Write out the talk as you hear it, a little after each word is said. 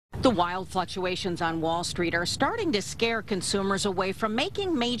The wild fluctuations on Wall Street are starting to scare consumers away from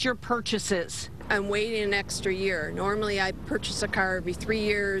making major purchases. I'm waiting an extra year. Normally I purchase a car every 3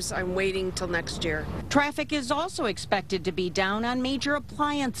 years. I'm waiting till next year. Traffic is also expected to be down on major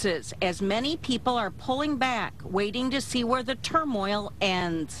appliances as many people are pulling back, waiting to see where the turmoil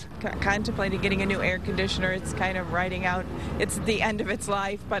ends. Contemplating getting a new air conditioner. It's kind of riding out. It's the end of its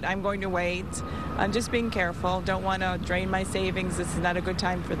life, but I'm going to wait. I'm just being careful. Don't want to drain my savings. This is not a good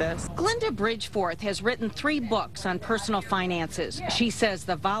time for this. Glenda Bridgeforth has written 3 books on personal finances. She says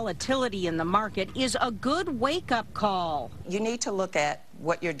the volatility in the market is a good wake-up call. You need to look at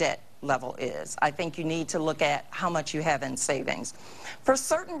what your debt level is. I think you need to look at how much you have in savings. For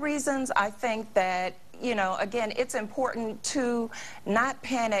certain reasons, I think that, you know, again, it's important to not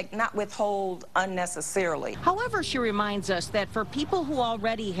panic, not withhold unnecessarily. However, she reminds us that for people who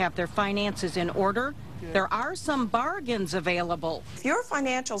already have their finances in order, there are some bargains available. If your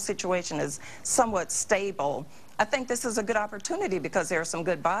financial situation is somewhat stable, I think this is a good opportunity because there are some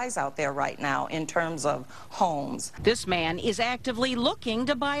good buys out there right now in terms of homes. This man is actively looking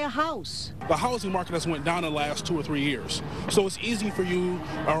to buy a house. The housing market has went down in the last 2 or 3 years. So it's easy for you,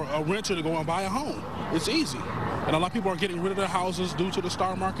 a renter, to go and buy a home. It's easy. And a lot of people are getting rid of their houses due to the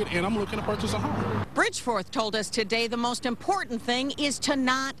stock market, and I'm looking to purchase a home. Bridgeforth told us today the most important thing is to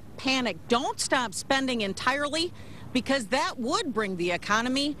not panic. Don't stop spending entirely, because that would bring the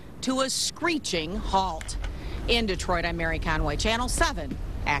economy to a screeching halt. In Detroit, I'm Mary Conway, Channel 7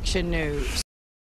 Action News.